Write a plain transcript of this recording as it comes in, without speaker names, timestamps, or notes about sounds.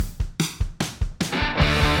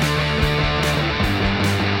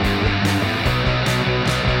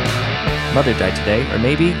mother died today, or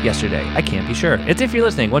maybe yesterday. I can't be sure. It's If You're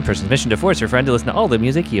Listening, one person's mission to force her friend to listen to all the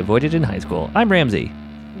music he avoided in high school. I'm Ramsey.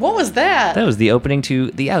 What was that? That was the opening to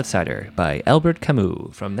The Outsider by Albert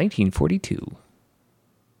Camus from 1942.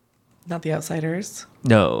 Not The Outsiders.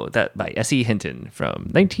 No, that by S.E. Hinton from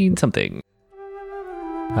 19-something.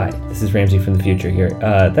 Hi, this is Ramsey from the future here.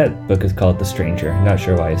 That book is called The Stranger. Not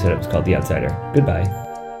sure why I said it was called The Outsider. Goodbye.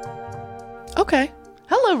 Okay.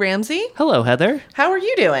 Hello, Ramsey. Hello, Heather. How are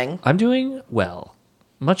you doing? I'm doing well.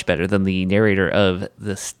 Much better than the narrator of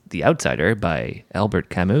The Outsider by Albert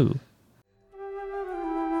Camus.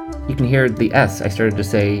 You can hear the S. I started to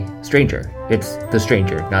say stranger. It's The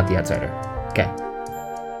Stranger, not The Outsider. Okay.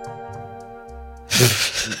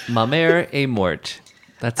 Ma mère est morte.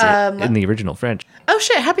 That's it in the original French. Oh,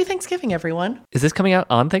 shit. Happy Thanksgiving, everyone. Is this coming out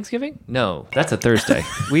on Thanksgiving? No, that's a Thursday.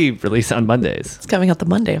 We release on Mondays. It's coming out the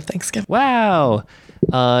Monday of Thanksgiving. Wow.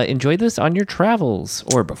 Enjoy this on your travels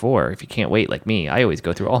or before if you can't wait like me. I always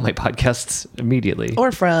go through all my podcasts immediately.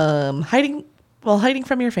 Or from hiding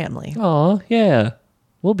from your family. Oh, yeah.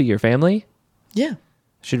 We'll be your family. Yeah.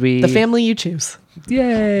 Should we? The family you choose.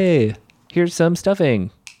 Yay. Here's some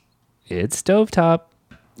stuffing. It's stovetop.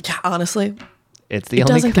 Yeah, honestly. It's the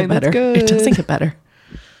only kind that's good. It doesn't get better.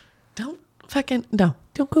 No.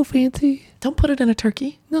 Don't go fancy. Don't put it in a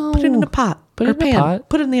turkey. No. Put it in a pot. Put or it in a pan. pot.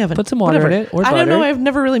 Put it in the oven. Put some water Whatever. in it or I don't know. butter. I've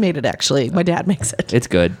never really made it, actually. My dad makes it. It's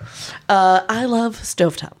good. I love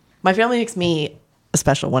stovetop. My family makes me a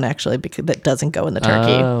special one, actually, because that doesn't go in the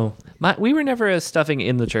turkey. Oh. We were never a stuffing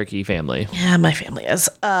in the turkey family. Yeah, my family is.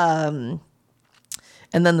 And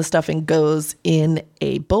then the stuffing goes in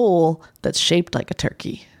a bowl that's shaped like a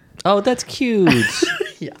turkey. Oh, that's cute.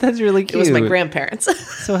 Yeah. That's really cute. It was my grandparents.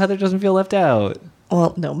 So Heather doesn't feel left out.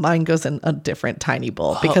 Well, no, mine goes in a different tiny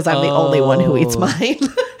bowl because I'm the only one who eats mine.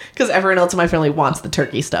 Because everyone else in my family wants the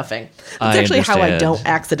turkey stuffing. That's actually how I don't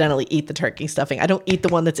accidentally eat the turkey stuffing. I don't eat the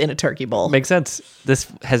one that's in a turkey bowl. Makes sense.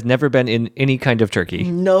 This has never been in any kind of turkey.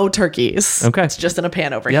 No turkeys. Okay. It's just in a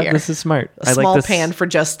pan over Yeah, here. this is smart. A small pan for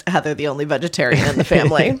just Heather, the only vegetarian in the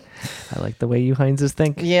family. I like the way you Heinzes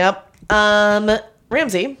think. Yep.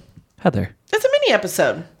 Ramsey, Heather. it's a mini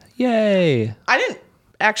episode. Yay. I didn't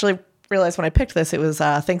actually realize when I picked this it was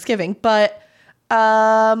Thanksgiving, but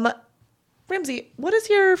Ramsey, what is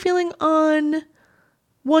your feeling on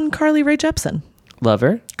one Carly Rae Jepsen? Love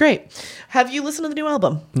her. Great. Have you listened to the new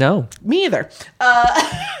album? No. Me either.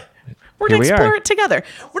 We're going to explore it together.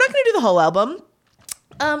 We're not going to do the whole album.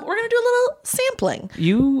 We're going to do a little sampling.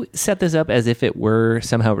 You set this up as if it were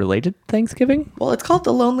somehow related to Thanksgiving? Well, it's called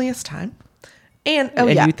The Loneliest Time. And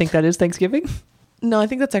you think that is Thanksgiving? No, I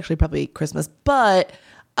think that's actually probably Christmas. But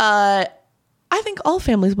I think all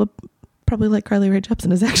families would probably like Carly Rae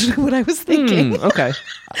Jepsen is actually what I was thinking. Okay.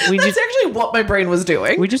 That's actually what my brain was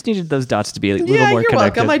doing. We just needed those dots to be a little more you're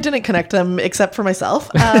connected. welcome. I didn't connect them except for myself.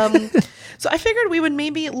 So I figured we would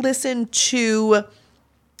maybe listen to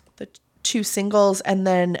the two singles and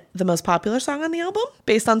then the most popular song on the album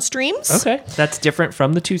based on streams. Okay. That's different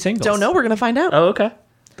from the two singles. Don't know. We're going to find out. Oh, okay.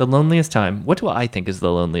 The Loneliest Time. What do I think is the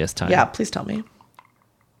loneliest time? Yeah, please tell me.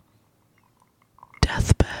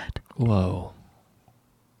 Deathbed. Whoa.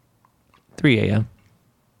 3 a.m.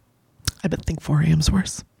 I bet think 4 a.m.'s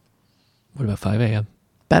worse. What about 5 a.m.?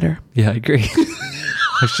 Better. Yeah, I agree.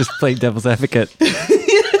 I was just playing devil's advocate.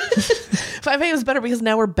 5 a.m. is better because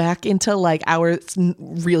now we're back into like our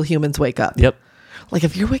real humans wake up. Yep. Like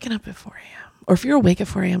if you're waking up at 4 a.m. or if you're awake at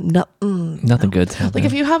 4 a.m., nothing good's happening.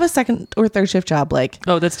 Like if you have a second or third shift job, like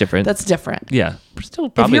that's different. That's different. Yeah. We're still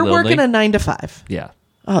probably if you're lonely. working a 9 to 5. Yeah.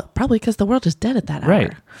 Oh, probably because the world is dead at that hour.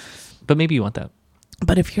 Right. But maybe you want that.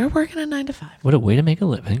 But if you're working a 9 to 5. What a way to make a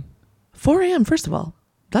living. 4 a.m., first of all.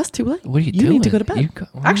 That's too late. What are you doing? You need to go to bed.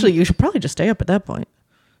 Actually, you should probably just stay up at that point.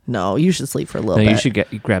 No, you should sleep for a little bit. No, you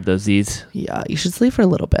should grab those Z's. Yeah, you should sleep for a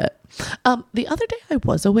little bit. The other day, I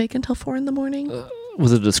was awake until 4 in the morning.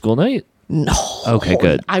 Was it a school night? No. Okay,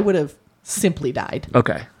 good. I would have simply died.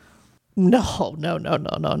 Okay. No.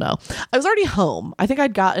 I was already home. I think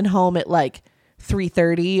I'd gotten home at like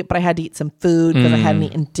 3:30, but I had to eat some food because I hadn't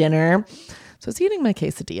eaten dinner. So I was eating my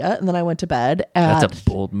quesadilla, and then I went to bed at... That's a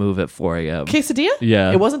bold move at 4 a.m. Quesadilla?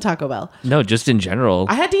 Yeah. It wasn't Taco Bell. No, just in general.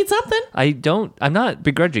 I had to eat something. I'm not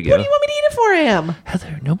begrudging you. What do you want me to eat at 4 a.m.?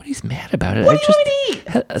 Heather, nobody's mad about it. What do you want me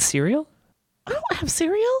to eat? A cereal? I don't have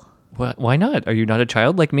cereal. Why not? Are you not a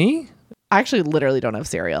child like me? I actually literally don't have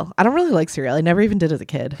cereal. I don't really like cereal. I never even did as a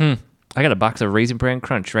kid. I got a box of Raisin Bran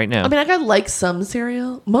Crunch right now. I mean, I got like some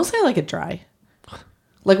cereal. Mostly I like it dry.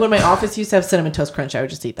 Like when my office used to have Cinnamon Toast Crunch, I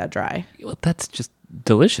would just eat that dry. Well, that's just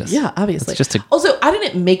delicious. Yeah, obviously. It's just Also, I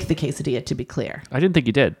didn't make the quesadilla, to be clear. I didn't think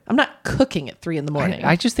you did. I'm not cooking at 3 a.m.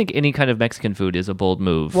 I just think any kind of Mexican food is a bold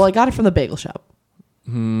move. Well, I got it from the bagel shop.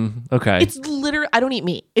 Okay. It's literally, I don't eat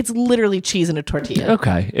meat. It's literally cheese in a tortilla.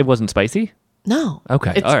 Okay. It wasn't spicy? No.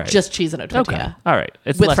 Okay, It's all right. just cheese in a tortilla. Okay. All right.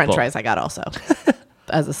 It's With less french bold. fries I got also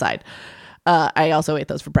as a side. I also ate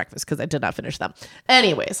those for breakfast because I did not finish them.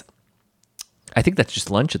 Anyways, I think that's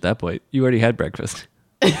just lunch at that point. You already had breakfast.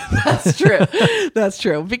 that's true. That's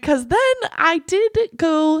true. Because then I did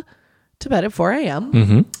go to bed at 4 a.m.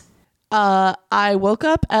 Mm-hmm. I woke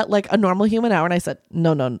up at like a normal human hour and I said,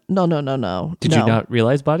 no. Did you not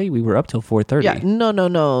realize, Buddy? We were up till 4:30. Yeah,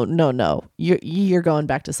 no. You're going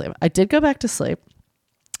back to sleep. I did go back to sleep.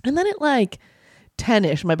 And then at like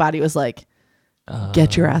 10-ish, my body was like,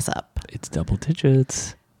 get your ass up. It's double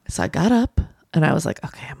digits. So I got up and I was like,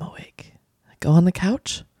 okay, I'm awake. I go on the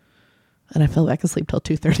couch and I fell back asleep till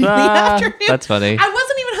 2:30 in the afternoon. That's funny. I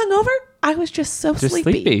wasn't even hungover. I was just so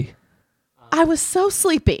sleepy. I was so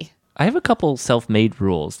sleepy. I have a couple self-made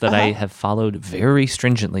rules that I have followed very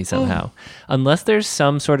stringently somehow. Unless there's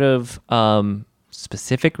some sort of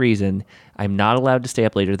specific reason, I'm not allowed to stay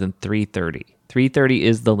up later than 3:30. 3:30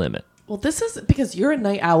 is the limit. Well, this is because you're a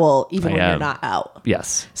night owl even when you're not out.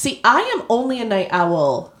 Yes. See, I am only a night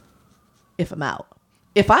owl if I'm out.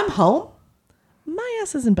 If I'm home, my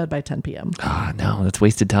ass is in bed by 10 p.m. Ah, no, that's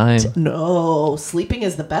wasted time. No, sleeping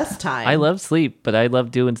is the best time. I love sleep, but I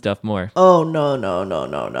love doing stuff more. Oh, no.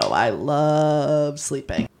 I love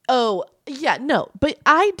sleeping. Oh, yeah, no. But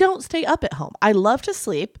I don't stay up at home. I love to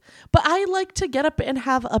sleep, but I like to get up and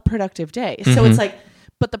have a productive day. So it's like,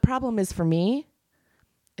 but the problem is for me,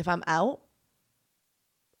 if I'm out,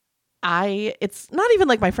 it's not even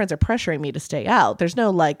like my friends are pressuring me to stay out. There's no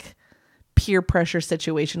like peer pressure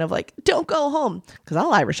situation of like, don't go home, because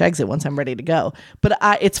I'll Irish exit once I'm ready to go. But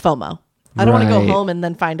it's FOMO. I don't want to go home and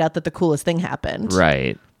then find out that the coolest thing happened.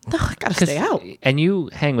 Right. No, I gotta stay out. And you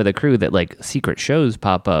hang with a crew that like secret shows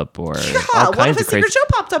pop up or all What kinds if a of crazy. secret show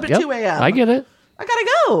popped up at 2 a.m.? I get it. I gotta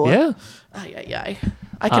go. Yeah.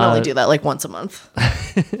 I can only do that like once a month.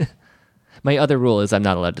 My other rule is I'm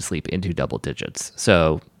not allowed to sleep into double digits.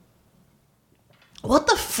 So What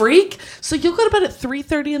the freak? So you'll go to bed at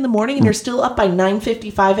 3:30 in the morning and you're still up by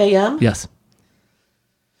 9:55 a.m.? yes.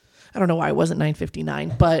 I don't know why it wasn't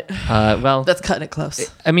 9:59, but Well, that's cutting it close.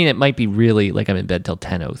 I mean, it might be really like I'm in bed till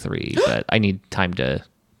 10:03, but I need time to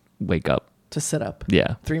wake up. To sit up.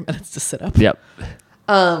 Yeah. 3 minutes to sit up. Yep.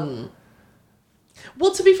 Well,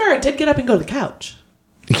 to be fair, I did get up and go to the couch.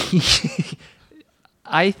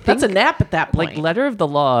 I think That's a nap at that point. like letter of the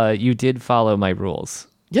law, you did follow my rules.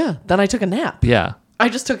 Yeah. Then I took a nap. Yeah. I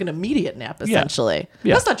just took an immediate nap, essentially.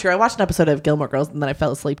 Yeah. That's not true. I watched an episode of Gilmore Girls and then I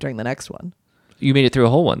fell asleep during the next one. You made it through a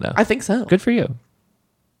whole one though. I think so. Good for you.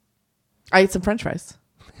 I ate some French fries.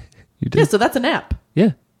 You did. Yeah, so that's a nap.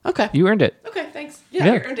 Yeah. Okay. You earned it. Okay, thanks. Yeah,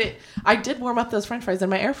 Yeah. I earned it. I did warm up those French fries in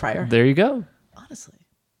my air fryer. There you go. Honestly,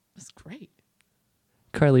 it's great.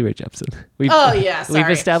 Carly Rae Jepsen. Oh, yeah, sorry. We've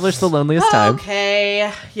established the loneliest time.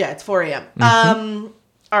 Okay. Yeah, it's 4 a.m.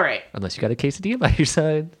 All right. Unless you got a quesadilla by your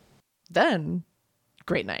side. Then,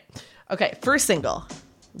 great night. Okay, first single,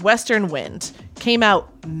 Western Wind, came out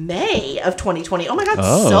May of 2020. Oh my God,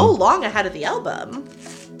 so long ahead of the album.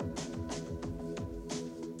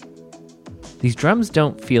 These drums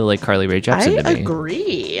don't feel like Carly Rae Jepsen I to me.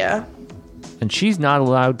 agree. And she's not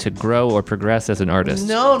allowed to grow or progress as an artist.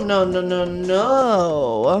 No.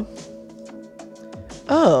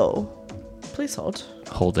 Oh, please hold.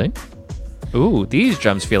 Holding. Ooh, these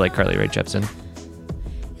drums feel like Carly Rae Jepsen.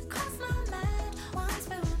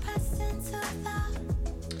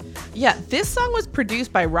 Yeah, this song was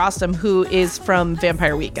produced by Rostam, who is from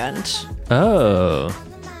Vampire Weekend. Oh.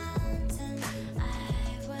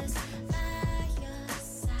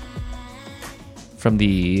 From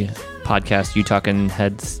the podcast You Talking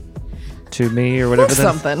Heads to Me or whatever that is.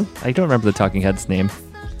 Something. I don't remember the Talking Heads name.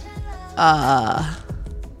 I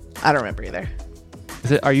don't remember either.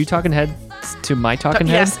 Is it Are You Talking Heads to My Talking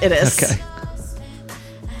Head? Yes, it is. Okay.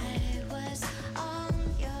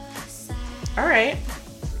 All right.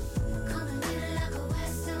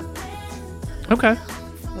 Okay.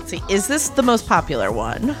 Let's see. Is this the most popular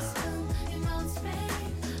one?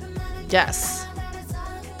 Yes.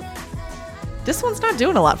 This one's not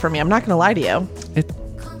doing a lot for me. I'm not going to lie to you.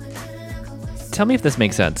 Tell me if this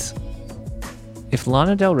makes sense. If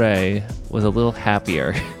Lana Del Rey was a little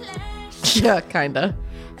happier, Yeah, kind of.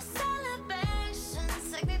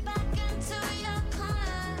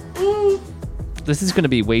 this is going to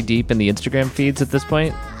be way deep in the Instagram feeds at this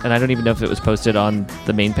point, and I don't even know if it was posted on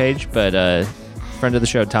the main page, but friend of the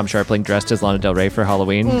show, Tom Sharpling, dressed as Lana Del Rey for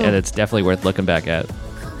Halloween, and it's definitely worth looking back at. All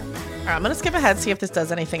right, I'm going to skip ahead, see if this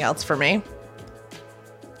does anything else for me.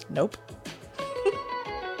 Nope.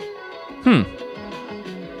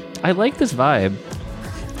 I like this vibe.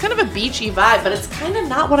 Kind of a beachy vibe, but it's kind of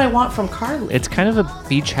not what I want from Carly. It's kind of a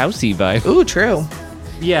beach housey vibe. Ooh, true.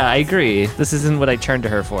 Yeah, I agree. This isn't what I turned to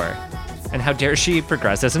her for. And how dare she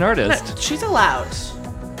progress as an artist? She's allowed.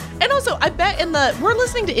 And also, I bet we're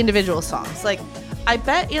listening to individual songs. Like, I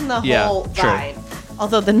bet in the whole vibe.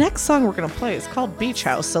 Although the next song we're going to play is called Beach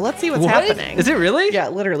House, so let's see what's happening. Is it really? Yeah,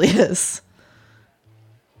 it literally is.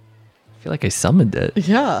 I feel like I summoned it.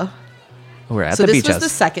 Yeah. We're at So the this beach was house. the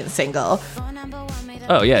second single.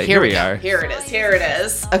 Oh, yeah, here we go. are. Here it is. Here it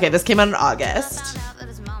is. Okay, this came out in August.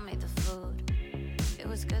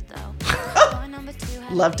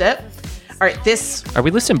 Loved it. All right, this. Are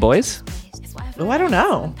we listing boys? Oh, I don't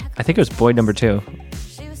know. I think it was boy number 2.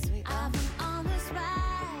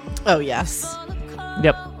 Oh, yes.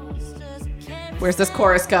 Yep. Where's this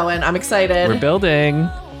chorus going? I'm excited. We're building.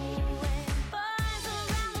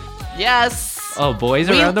 Yes. Oh, boys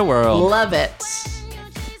We around the world. Love it.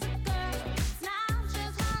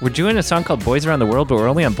 We're doing a song called Boys Around the World, but we're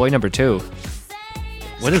only on boy number 2.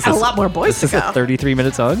 What is Got this? a lot more boys Is to this go. a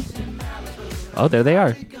 33-minute song? Oh, there they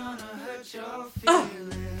are.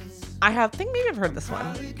 I think maybe I've heard this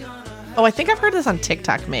one. Oh, I think I've heard this on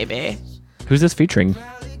TikTok, maybe. Who's this featuring?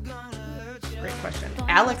 Great question.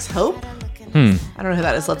 Alex Hope? Hmm. I don't know who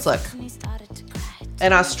that is. Let's look.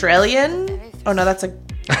 An Australian? Oh, no, that's a...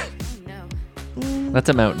 That's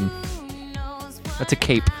a mountain. That's a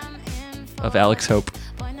cape of Alex Hope.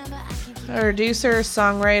 producer,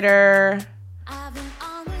 songwriter.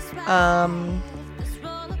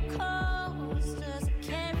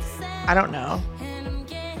 I don't know.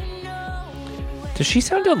 Does she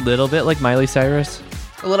sound a little bit like Miley Cyrus?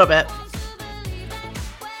 A little bit.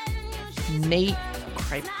 Nate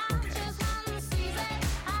Cripe. Okay.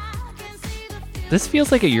 This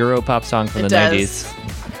feels like a Europop song from It the does. 90s.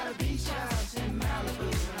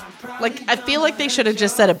 Like, I feel like they should have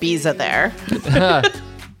just said Ibiza there.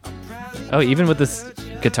 Oh, even with this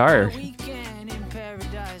guitar.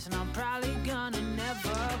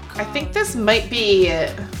 I think this might be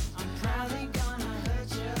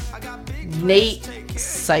Nate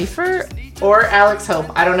Cypher or Alex Hope.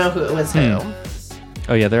 I don't know who it was who.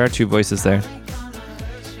 Oh, yeah, there are two voices there.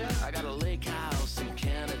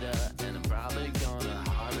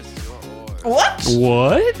 What?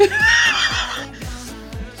 What?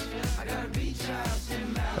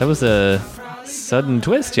 That was a sudden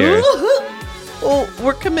twist here. Oh,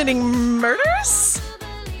 we're committing murders?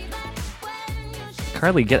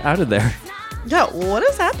 Carly, get out of there. Yeah, what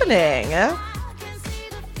is happening?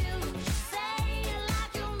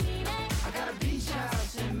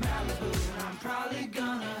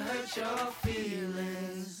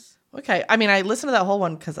 Okay, I mean, I listened to that whole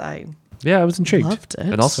one because Yeah, I was intrigued. Loved it.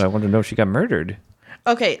 And also, I wanted to know if she got murdered.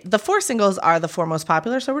 Okay, the 4 singles are the 4 most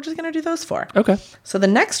popular, so we're just going to do those 4. Okay. So the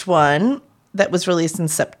next one that was released in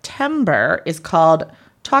September is called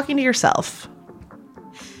Talking to Yourself.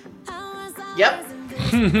 Yep.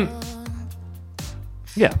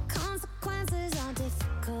 Yeah.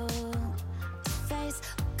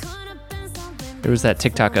 There was that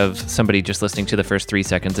TikTok of somebody just listening to the first 3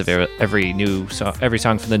 seconds of every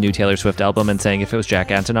song from the new Taylor Swift album and saying if it was Jack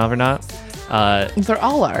Antonoff or not. They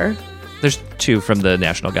all are. There's 2 from the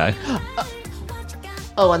National guy.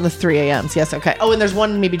 Oh, and the 3 a.m.s. Yes, okay. Oh, and there's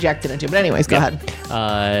one maybe Jack didn't do. But anyways, go ahead.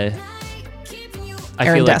 I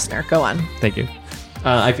Aaron feel like, Dessner, go on. Thank you.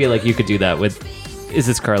 I feel like you could do that with, is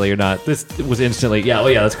this Carly or not? This was instantly,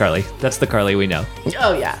 that's Carly. That's the Carly we know.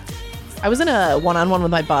 Oh, yeah. I was in a one-on-one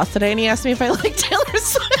with my boss today, and he asked me if I like Taylor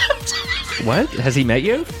Swift. What? Has he met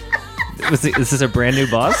you? Is this a brand new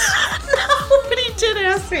boss? No, but he did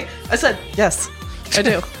ask me. I said, yes, I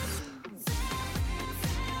do.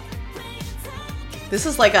 This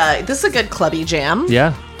is a good clubby jam.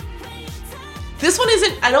 Yeah. This one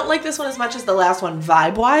isn't, I don't like this one as much as the last one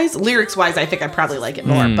vibe-wise. Lyrics-wise, I think I probably like it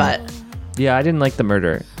more, but Yeah, I didn't like the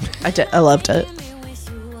murder. I loved it.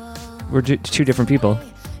 We're 2 different people.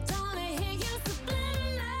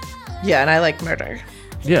 Yeah, and I like murder.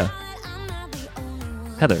 Yeah.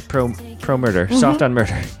 Heather, pro murder, soft on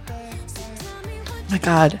murder. My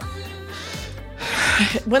God.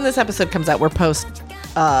 When this episode comes out, we're post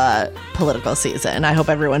political season. I hope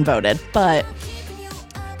everyone voted. But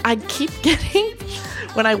I keep getting,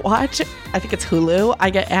 when I watch, I think it's Hulu, I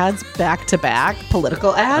get ads back to back,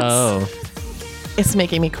 political ads. Oh. It's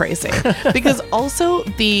making me crazy. Because also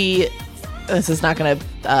the this is not going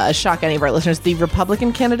to shock any of our listeners. The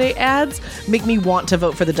Republican candidate ads make me want to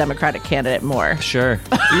vote for the Democratic candidate more. Sure.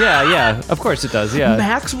 Yeah. Of course it does. Yeah.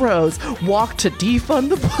 Max Rose walked to defund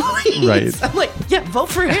the police. Right. I'm like, yeah, vote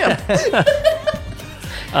for him.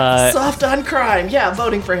 Soft on crime. Yeah,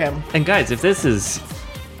 voting for him. And guys, if this is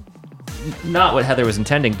not what Heather was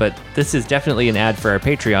intending, but this is definitely an ad for our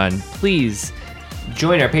Patreon, please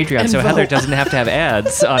join our Patreon And so vote. Heather doesn't have to have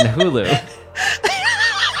ads on Hulu.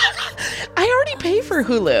 I already pay for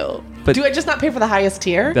Hulu. But- do I just not pay for the highest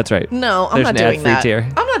tier? That's right. No, I'm There's not an doing ad-free that. tier.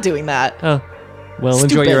 I'm not doing that. Oh, well,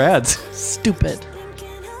 enjoy Stupid. your ads. Stupid.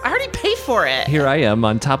 I already pay for it. Here I am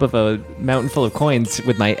on top of a mountain full of coins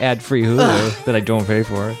with my ad-free Hulu that I don't pay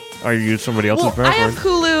for. I use somebody else's Well, I have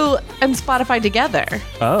password. Hulu and Spotify together.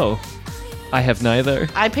 Oh, I have neither.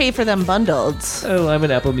 I pay for them bundled. Oh, I'm an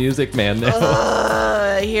Apple Music man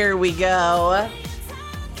now. Here we go.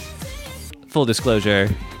 Full disclosure,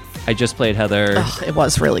 I just played Heather Ugh, it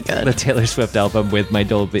was really the good. Taylor Swift album with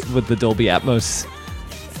the Dolby Atmos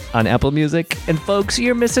on Apple Music. And folks,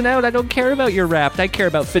 you're missing out. I don't care about your Wrapped. I care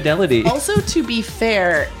about fidelity. Also, to be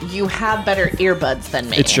fair, you have better earbuds than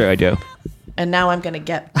me. It's true, I do. And now I'm going to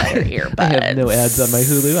get better earbuds. I have no ads on my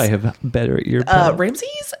Hulu. I have better earbuds.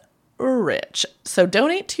 Ramsey's rich. So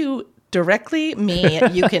donate to directly me.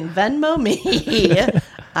 You can Venmo me.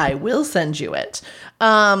 I will send you it.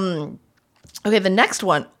 Okay, the next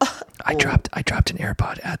one. I dropped an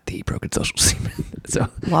AirPod at the Broken Social Scene. So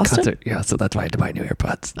Lost it? concert, yeah, so that's why I had to buy new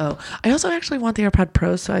AirPods. Oh, I also actually want the AirPod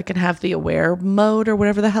Pro so I can have the Aware mode or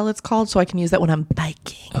whatever the hell it's called, so I can use that when I'm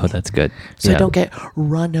biking. Oh, that's good. So yeah. I don't get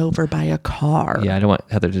run over by a car. Yeah, I don't want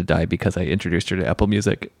Heather to die because I introduced her to Apple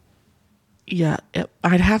Music. Yeah,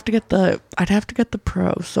 I'd have to get the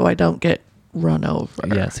Pro so I don't get run over.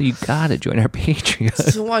 Yeah, so you gotta join our Patreon.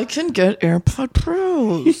 So I can get AirPod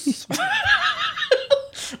Pros.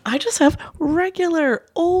 I just have regular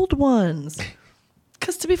old ones.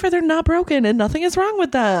 Because to be fair, they're not broken and nothing is wrong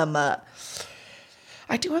with them.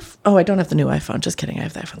 I don't have the new iPhone. Just kidding. I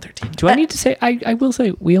have the iPhone 13. Do I need to say? I will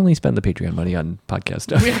say we only spend the Patreon money on podcast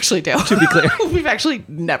stuff. We actually do. To be clear. We've actually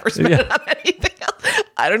never spent it on anything else.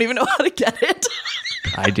 I don't even know how to get it.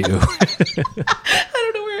 I do. I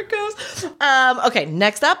don't know where it goes. Okay,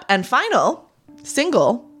 next up and final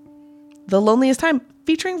single, The Loneliest Time,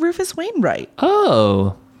 featuring Rufus Wainwright.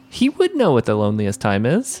 Oh, he would know what the loneliest time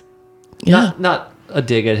is. Yeah. Not a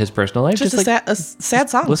dig at his personal life. Just like a sad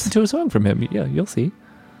song. listen to a song from him. Yeah, you'll see.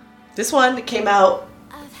 This one came out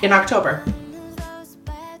in October.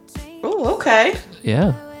 Oh, okay.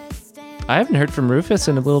 Yeah. I haven't heard from Rufus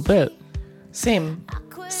in a little bit. Same.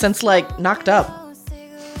 Since like Knocked Up.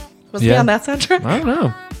 Was he Yeah. on that soundtrack? I don't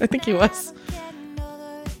know. I think he was.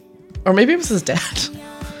 Or maybe it was his dad.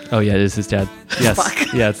 Oh yeah, it is his dad. Yes.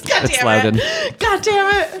 Fuck. Yeah, it's God damn Loudon. it. God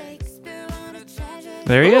damn it.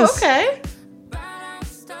 There he Ooh, is. okay.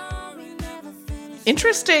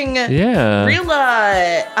 Interesting. Yeah. Real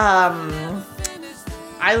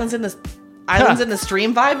Islands in the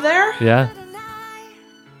Stream vibe there. Yeah.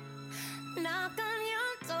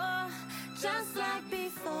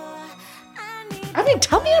 I mean,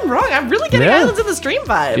 tell me I'm wrong. I'm really getting Yeah. Islands in the Stream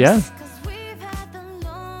vibes. Yeah.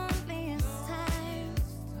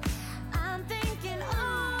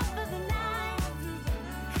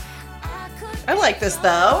 I like this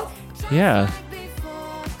though. Yeah.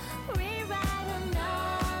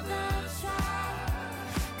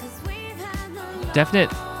 Definite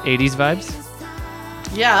 80s vibes.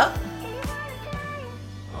 Yeah.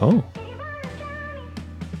 Oh.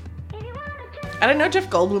 I didn't know Jeff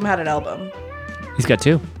Goldblum had an album. He's got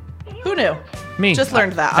two. Who knew? Me. Just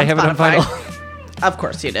learned that I on have it on Spotify. vinyl. Of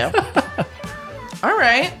course you do. All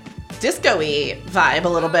right. Disco-y vibe a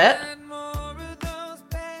little bit.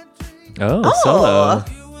 Oh, solo.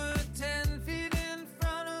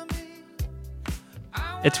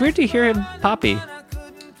 It's weird to hear him poppy.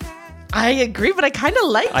 I agree, but I kind of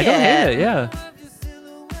like it. I don't hate it, yeah.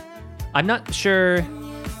 I'm not sure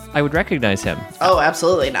I would recognize him. Oh,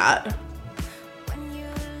 absolutely not.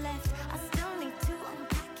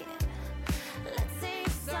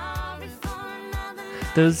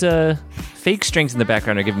 Those fake strings in the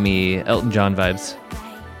background are giving me Elton John vibes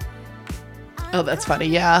Oh, that's funny.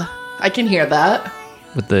 Yeah. I can hear that.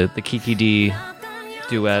 with the Kiki D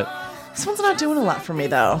duet. This one's not doing a lot for me,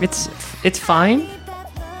 though. It's fine.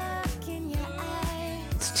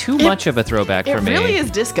 It's too much of a throwback It for me. really is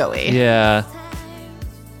disco-y. Yeah,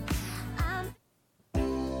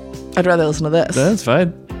 I'd rather listen to this. that's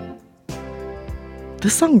fine.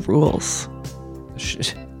 This song rules.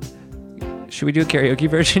 Should we do a karaoke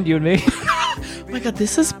version, you and me? my God,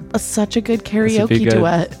 this is such a good would be karaoke good.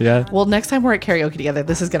 duet. Yeah. Well, next time we're at karaoke together,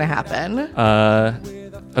 this is going to happen.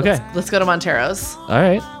 Okay. Let's go to Montero's, All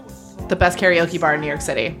right. the best karaoke bar in New York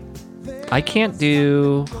City. I can't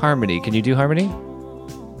do harmony. Can you do harmony?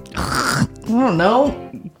 I don't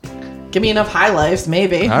know. Give me enough high lives,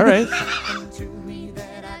 maybe. All right.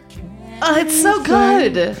 Oh, it's so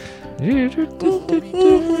good.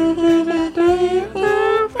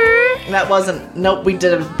 That wasn't. Nope, we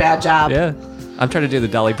did a bad job. Yeah. I'm trying to do the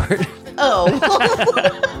Dolly part. Oh.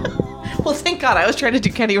 Well, thank God. I was trying to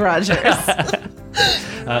do Kenny Rogers.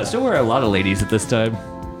 So were a lot of ladies at this time.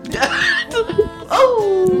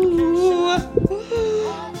 Oh.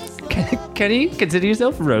 Kenny, consider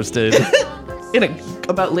yourself roasted.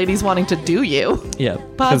 About ladies wanting to do you. Yeah.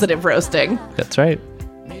 Positive roasting. That's right.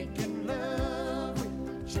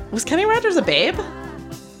 Was Kenny Rogers a babe?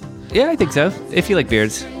 Yeah, I think so. If you like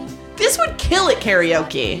beards. This would kill at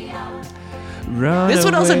karaoke. Run This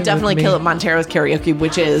would also away definitely with me. kill at Montero's karaoke,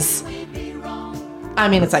 which is, I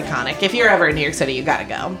mean, it's iconic. If you're ever in New York City, you gotta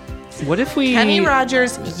go. What if we... Kenny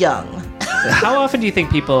Rogers, Young. How often do you think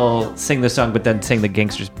people sing the song but then sing the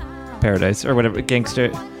Gangster's Paradise or whatever? Gangster...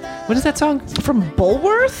 What is that song? From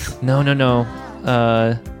Bulworth? No.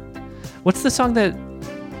 What's the song that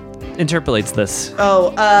interpolates this?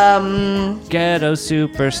 Oh, Ghetto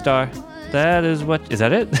Superstar. That is what... Is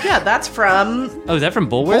that it? yeah, that's from, Oh, is that from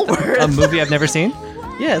Bulworth? Bulworth. A movie I've never seen?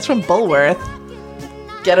 yeah, it's from Bulworth.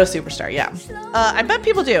 Ghetto Superstar, yeah. I bet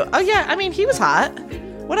people do. Oh, yeah, I mean, he was hot.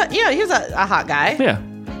 Yeah, he was a hot guy. Yeah.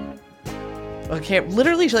 Okay,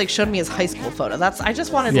 literally, she, like, showed me his high school photo. I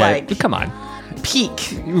just wanted, Yeah, like, come on.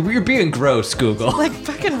 peak. You're being gross, Google. Like,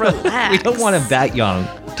 fucking relax. We don't want him that young.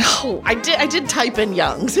 No, I did type in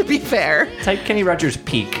Young, to be fair. Type Kenny Rogers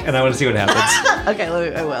peak, and I want to see what happens. Okay,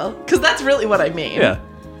 I will. Because that's really what I mean. Yeah.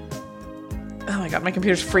 Oh my God, my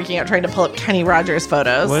computer's freaking out trying to pull up Kenny Rogers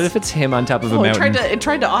photos. What if it's him on top of a Oh, mountain? it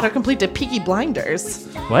tried to autocomplete to Peaky Blinders.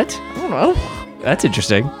 What? I don't know. That's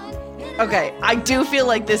interesting. Okay, I do feel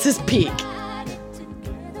like this is peak.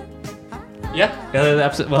 Yeah.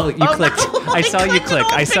 Absolutely. Well, you Oh, clicked. no, I I saw you clicked an click.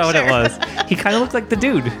 old I saw what it picture. was. He kind of looked like the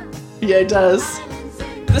dude. Yeah, it does.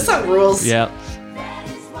 This song rules. Yeah.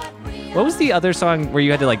 What was the other song where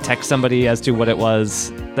you had to like text somebody as to what it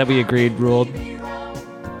was that we agreed ruled?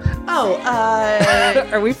 Oh,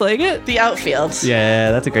 Are we playing it? The Outfield.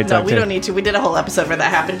 Yeah, that's a great No, song we too. don't need to. We did a whole episode where that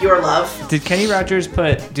happened. Your Love. Did Kenny Rogers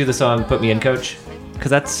do the song "Put Me in, Coach"?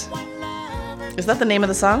 Because that's Is that the name of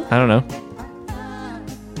the song? I don't know.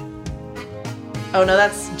 Oh, no,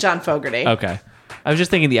 that's John Fogerty. Okay, I was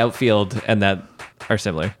just thinking the Outfield and that are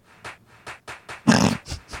similar.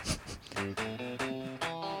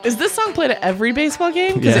 Is this song played at every baseball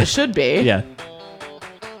game? Because Yeah. it should be. Yeah.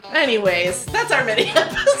 Anyways, that's our mini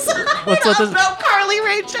episode Let's let this- about Carly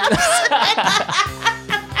Rae Jepsen.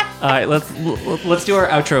 All right, let's do our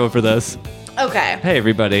outro for this. Okay. Hey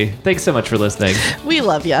everybody, thanks so much for listening. We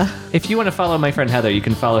love ya. If you want to follow my friend Heather, you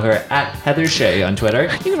can follow her at Heather Shea on Twitter.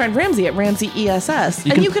 You can find Ramsey at Ramsey ESS. You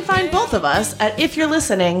and can- you can find both of us at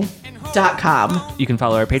ifyou'relistening.com. You can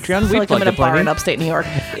follow our Patreon. I feel like I'm in a bar in up. upstate New York.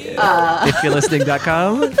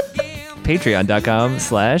 Ifyou'relistening.com,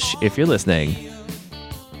 patreon.com/ifyou'relistening.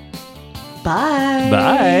 Bye.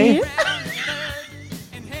 Bye.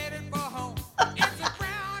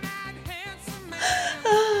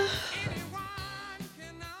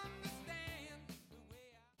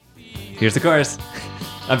 Here's the chorus.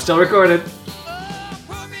 I'm still recorded.